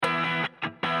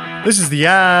This is the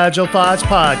Agile Thoughts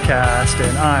Podcast,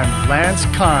 and I'm Lance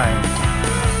Kind.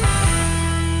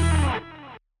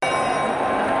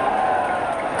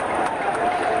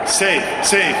 Safe.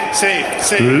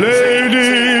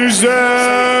 Ladies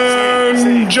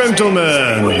and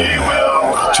gentlemen,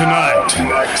 tonight,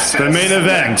 the main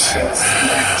event.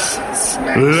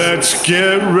 Let's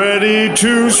get ready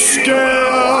to scale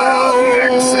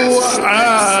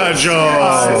Agile.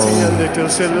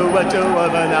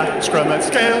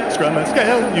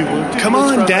 Come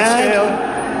on,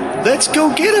 Dad. Let's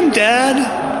go get him,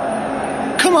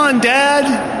 Dad. Come on,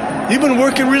 Dad. You've been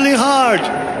working really hard.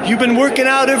 You've been working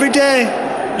out every day.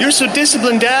 You're so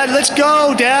disciplined, Dad. Let's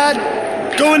go, Dad.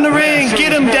 Go in the ring.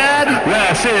 Get him, Dad.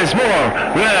 Less is more.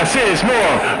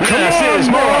 Come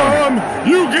on, Mom.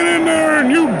 You get in there and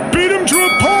you beat him to a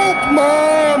pulp,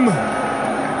 Mom.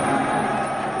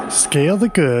 Scale the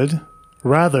good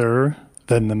rather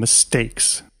than the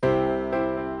mistakes.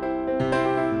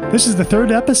 This is the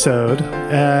third episode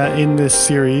in this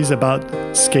series about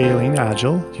scaling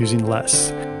Agile using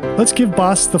less. Let's give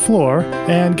Boss the floor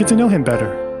and get to know him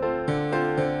better.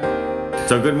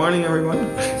 So good morning, everyone.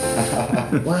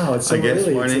 Wow, it's so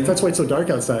early. That's why it's so dark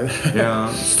outside. Yeah,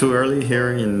 it's too early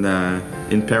here in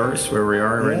Paris, where we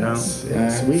are right now.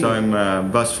 So I'm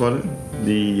Bas Volle,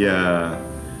 the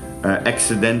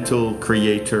accidental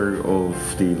creator of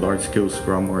the large-scale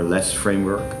Scrum or Less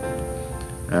framework,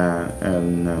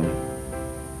 and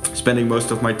spending most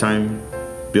of my time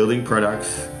building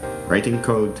products, writing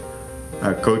code,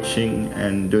 coaching,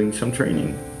 and doing some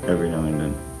training every now and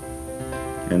then.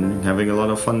 And having a lot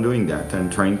of fun doing that and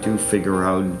trying to figure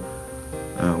out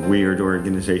weird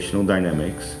organizational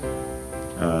dynamics,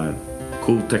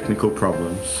 cool technical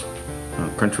problems,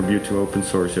 contribute to open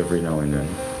source every now and then.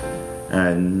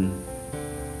 And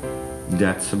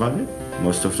that's about it.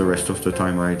 Most of the rest of the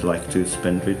time I'd like to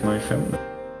spend with my family.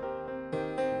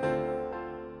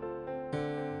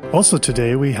 Also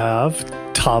today we have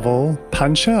Tavel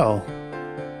Panchal.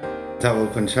 Tavel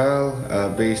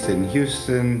Panchal, based in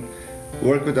Houston,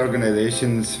 work with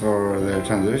organizations for their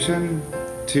transition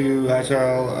to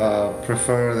Agile,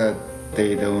 prefer that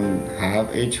they don't have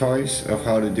a choice of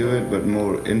how to do it, but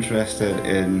more interested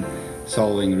in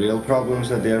solving real problems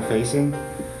that they are facing.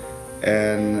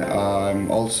 And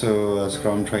I'm also a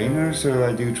Scrum trainer, so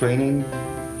I do training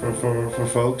for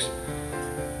folks.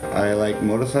 I like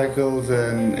motorcycles,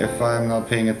 and if I'm not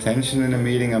paying attention in a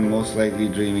meeting, I'm most likely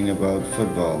dreaming about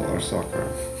football or soccer.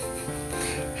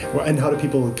 And how do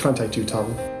people contact you,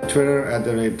 Tavel? Twitter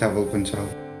 @Tavel Panchal.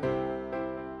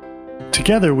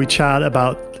 Together we chat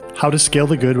about how to scale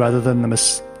the good rather than the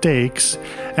mistakes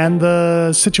and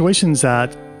the situations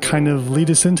that kind of lead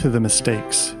us into the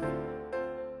mistakes.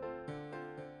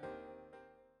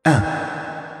 1,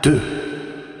 2,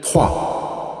 3,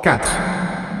 4.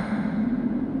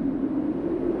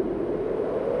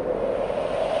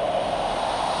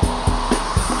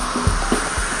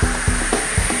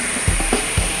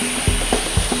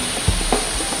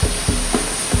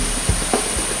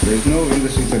 There's no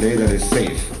industry today that is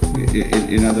safe.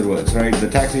 In other words, right? The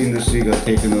taxi industry got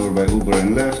taken over by Uber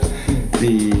and Lyft.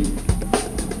 The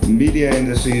media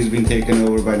industry has been taken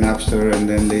over by Napster and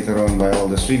then later on by all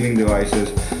the streaming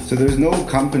devices. So there's no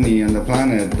company on the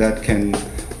planet that can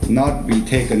not be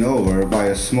taken over by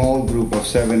a small group of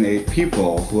 7-8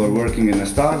 people who are working in a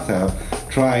startup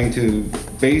trying to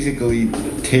basically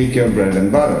take your bread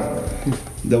and butter.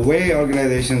 The way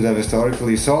organizations have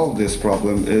historically solved this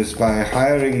problem is by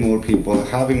hiring more people,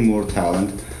 having more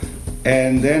talent,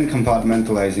 and then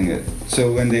compartmentalizing it.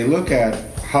 So when they look at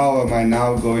how am I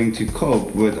now going to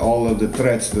cope with all of the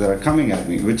threats that are coming at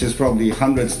me, which is probably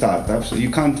 100 startups, so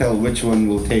you can't tell which one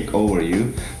will take over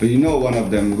you, but you know one of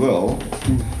them will.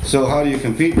 So how do you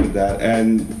compete with that?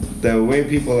 And the way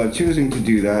people are choosing to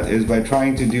do that is by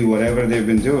trying to do whatever they've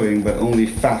been doing, but only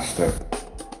faster.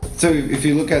 So if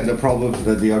you look at the problems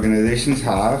that the organizations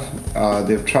have,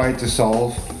 they've tried to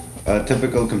solve a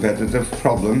typical competitive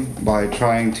problem by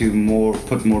trying to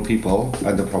put more people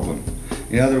at the problem.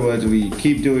 In other words, we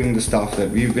keep doing the stuff that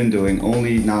we've been doing,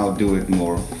 only now do it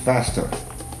more faster,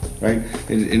 right?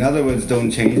 In other words,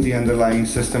 don't change the underlying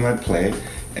system at play.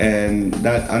 And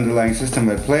that underlying system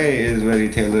at play is very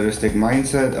Tayloristic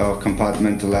mindset of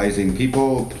compartmentalizing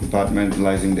people,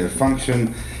 compartmentalizing their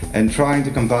function, and trying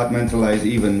to compartmentalize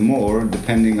even more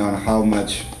depending on how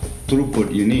much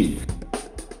throughput you need.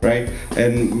 Right?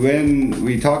 And when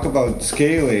we talk about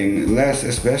scaling, Less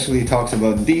especially talks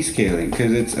about descaling,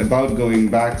 because it's about going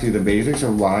back to the basics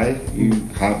of why you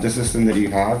have the system that you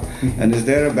have, and is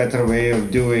there a better way of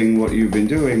doing what you've been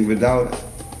doing without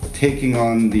taking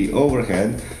on the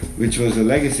overhead, which was a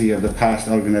legacy of the past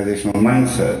organizational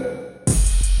mindset.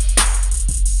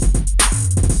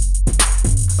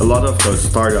 a lot of those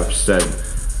startups that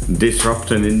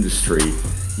disrupt an industry,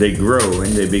 they grow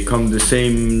and they become the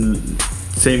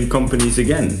same companies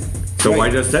again. So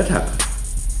why does that happen?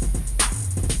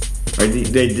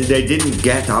 They didn't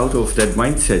get out of that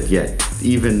mindset yet,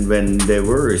 even when they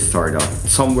were a startup.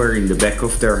 Somewhere in the back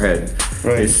of their head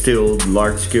is still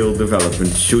large-scale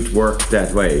development should work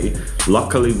that way.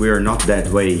 Luckily, we're not that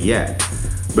way yet.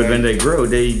 But when they grow,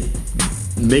 they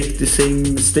make the same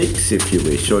mistakes, if you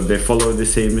wish, or they follow the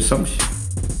same assumptions.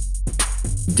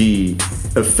 The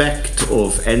effect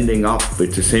of ending up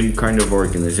with the same kind of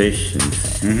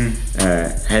organizations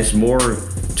has more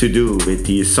to do with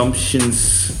the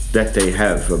assumptions that they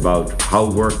have about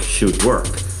how work should work.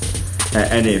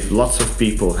 And if lots of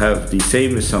people have the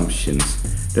same assumptions,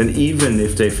 then even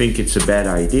if they think it's a bad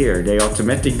idea, they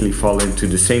automatically fall into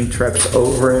the same traps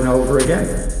over and over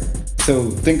again.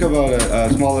 So think about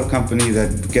a smaller company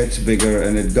that gets bigger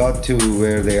and it got to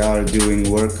where they are doing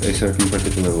work a certain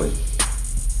particular way.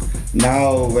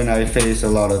 Now when I face a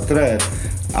lot of threat,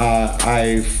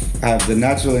 I have the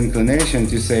natural inclination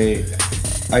to say,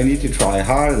 I need to try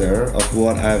harder of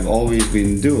what I've always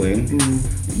been doing,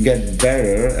 get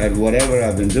better at whatever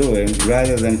I've been doing,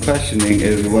 rather than questioning,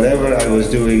 is whatever I was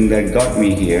doing that got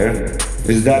me here,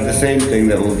 is that the same thing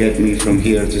that will get me from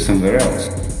here to somewhere else?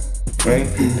 Right?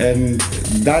 And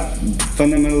that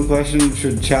fundamental question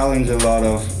should challenge a lot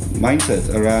of mindsets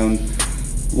around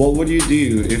what would you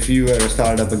do if you were a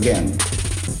startup again?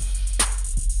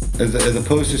 As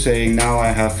opposed to saying, now I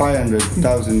have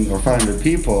 500,000 or 500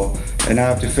 people, and I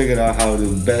have to figure out how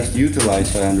to best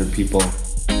utilize 500 people.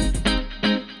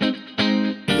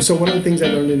 So one of the things I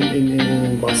learned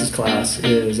in Boss's class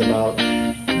is about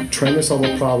trying to solve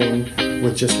a problem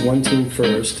with just one team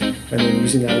first, and then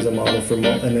using that as a model for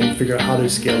and then figure out how to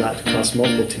scale that across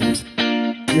multiple teams.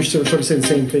 You're sort of saying the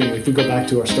same thing. If we go back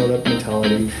to our startup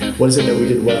mentality, what is it that we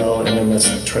did well, and then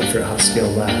let's try to figure out how to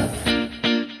scale that.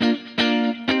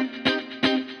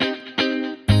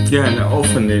 Yeah, and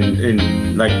often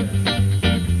in like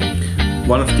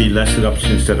one of the lesser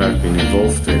options that I've been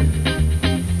involved in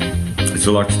is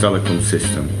a large telecom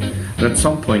system. And at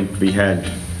some point we had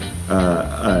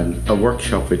a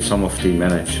workshop with some of the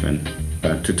management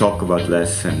to talk about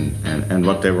LESS and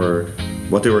what they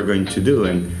were going to do.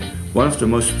 And one of the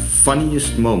most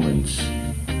funniest moments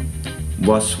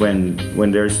was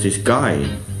when there's this guy,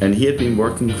 and he had been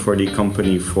working for the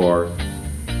company for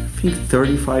I think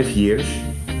 35 years.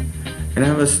 And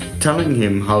I was telling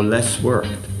him how LESS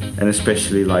worked, and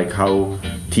especially like how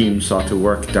teams ought to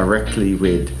work directly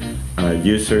with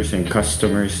users and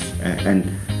customers.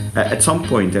 And at some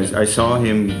point, I saw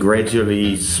him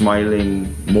gradually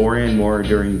smiling more and more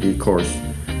during the course.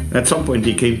 And at some point,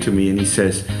 he came to me and he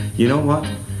says, "You know what?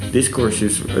 This course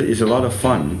is a lot of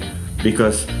fun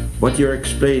because what you're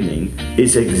explaining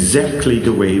is exactly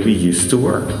the way we used to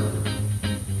work."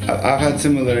 I've had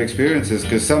similar experiences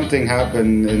because something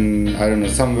happened in, I don't know,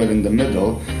 somewhere in the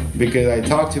middle, because I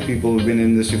talked to people who've been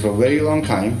in the industry for a very long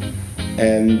time,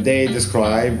 and they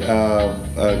describe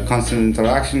a constant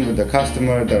interaction with the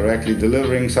customer, directly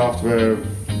delivering software,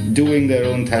 doing their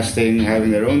own testing,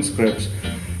 having their own scripts.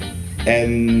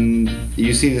 And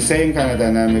you see the same kind of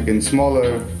dynamic in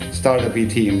smaller startup-y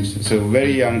teams, so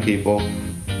very young people,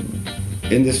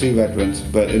 industry veterans,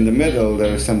 but in the middle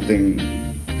there is something.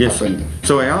 Yes. Happened.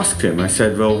 So I asked him, I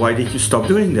said, "Well, why did you stop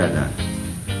doing that then?"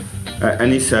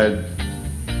 And he said,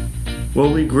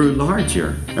 "Well, we grew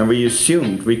larger and we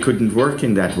assumed we couldn't work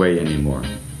in that way anymore.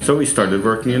 So we started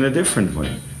working in a different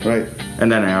way." Right. And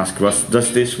then I asked,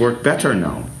 "Does this work better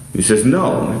now?" He says,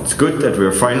 "No, it's good that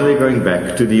we're finally going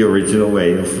back to the original way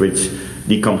of which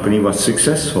the company was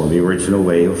successful, the original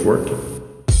way of working."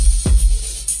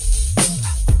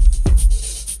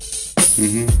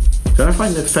 So I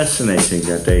find it fascinating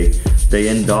that they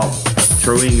end up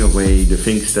throwing away the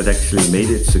things that actually made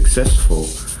it successful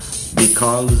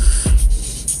because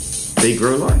they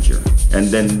grow larger.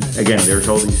 And then again, there's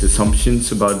all these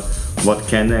assumptions about what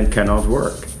can and cannot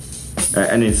work.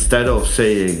 And instead of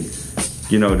saying,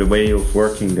 the way of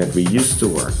working that we used to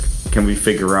work, can we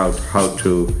figure out how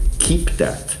to keep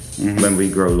that when we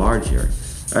grow larger?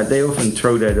 They often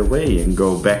throw that away and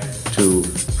go back to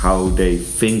how they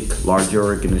think larger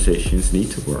organizations need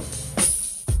to work.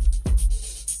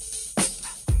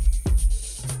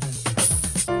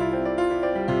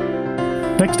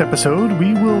 Next episode,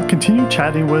 we will continue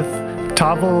chatting with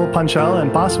Tavel Panchal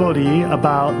and Bas Bodhi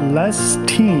about LESS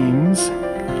teams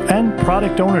and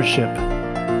product ownership.